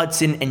 Kate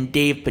Hudson, and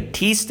Dave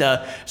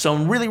Bautista. So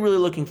I'm really, really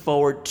looking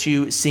forward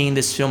to seeing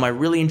this film. I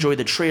really enjoy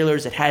the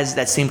trailers. It has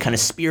that same kind of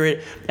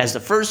spirit as the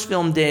first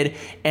film did.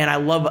 And I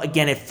love,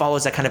 again, it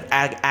follows that kind of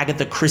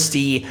Agatha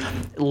Christie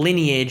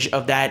lineage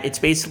of that. It's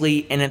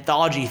basically an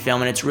anthology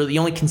film, and it's really the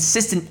only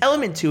consistent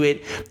element to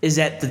it is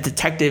that the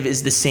detective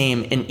is the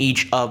same in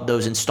each of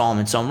those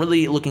installments. So I'm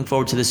really looking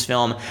forward to this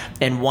film,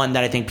 and one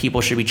that I think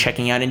people should be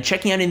checking out in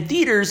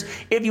theaters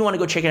if you want to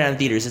go check it out in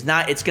theaters.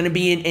 It's going to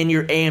be in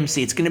your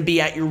AMC. It's going to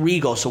be at your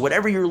Regal. So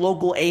whatever your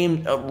local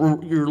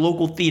your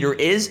local theater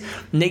is,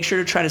 make sure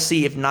to try to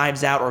see if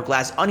Knives Out or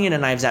Glass Onion: A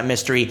Knives Out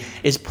Mystery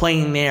is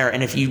playing there.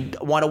 And if you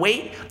want to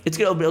wait,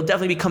 it'll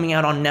definitely be coming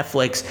out on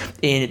Netflix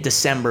in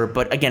December.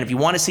 But again, if you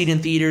want to see it in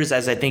theaters,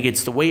 as I think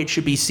it's the way it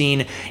should be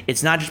seen,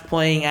 it's not just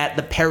playing at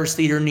the Paris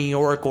Theater in New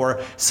York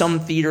or some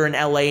theater in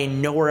LA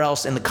and nowhere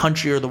else in the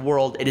country or the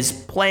world. It is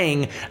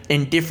playing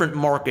in different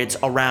markets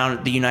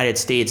around the United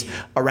States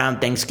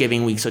around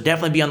Thanksgiving week. So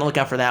definitely be on the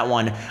lookout for that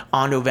one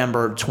on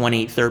November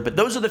 23rd. But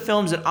those are the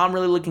films that I'm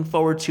really looking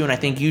forward to, and I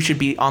think you should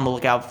be on the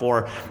lookout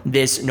for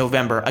this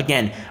November.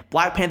 Again,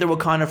 Black Panther: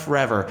 Wakanda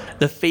Forever,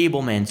 The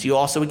Fabelmans. You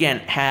also, again,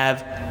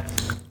 have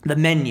The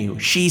Menu,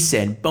 She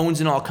Said, Bones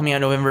and All coming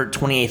out November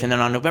 28th. And then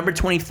on November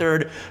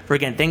 23rd, for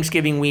again,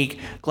 Thanksgiving week,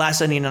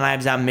 Glass Onion: A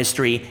Knives Out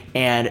Mystery,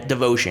 and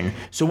Devotion.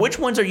 So which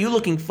ones are you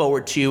looking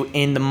forward to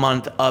in the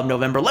month of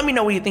November? Let me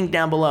know what you think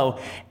down below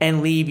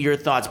and leave your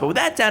thoughts. But with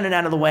that down and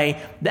out of the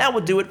way, that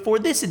will do it for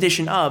this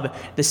edition of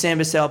the Sam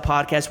Bussell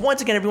Podcast.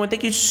 Once again, everyone,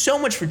 thank you so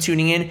much for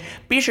tuning in.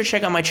 Be sure to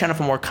check out my channel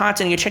for more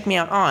content. You can check me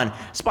out on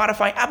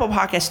Spotify, Apple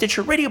Podcasts,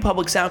 Stitcher, Radio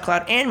Public,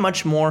 SoundCloud, and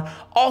much more.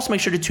 Also, make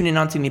sure to tune in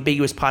onto the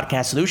Ambiguous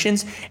Podcast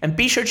Solutions. And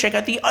be sure to check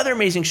out the other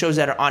amazing shows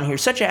that are on here,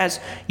 such as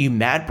You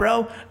Mad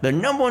Bro, the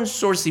number one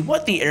source to see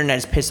what the internet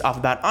is pissed off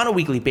about on a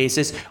weekly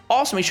basis.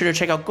 Also, make sure to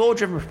check out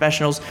Goal-Driven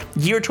Professionals,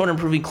 geared toward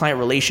improving client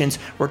relations,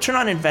 return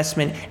on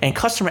investment, and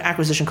customer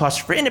acquisition costs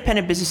for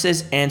independent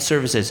businesses and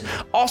services.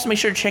 Also, make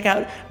sure to check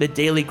out The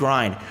Daily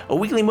Grind, a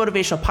weekly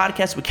motivational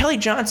podcast with Kelly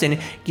Johnson,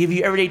 give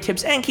you everyday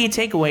tips and key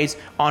takeaways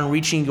on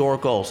reaching your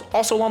goals.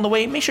 Also, along the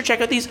way, make sure to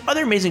check out these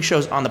other amazing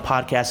shows on the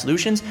Podcast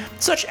Solutions,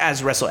 such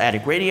as Wrestle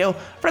Addict Radio,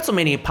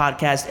 WrestleMania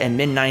Podcast, and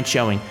Midnight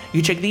Showing.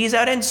 You can check these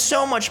out and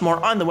so much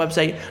more on the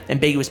website,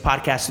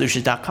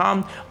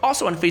 ambiguouspodcastsolutions.com.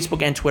 Also on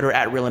Facebook and Twitter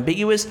at Real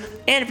Ambiguous.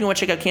 And if you want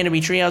to check out Canopy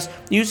Treehouse,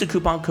 use the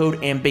coupon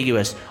code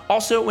Ambiguous.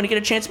 Also, when you get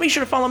a chance, make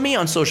sure to follow me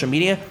on social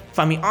media.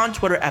 Find me on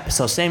Twitter at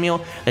Bussell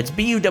Samuel. That's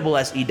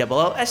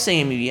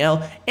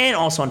BUSSELLSAMUEL. And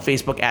also on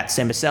Facebook at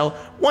Sam Bussell.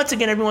 Once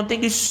again, everyone,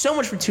 thank you so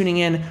much for tuning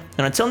in.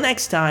 And until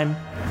next time,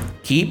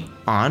 keep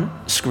on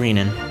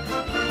screening.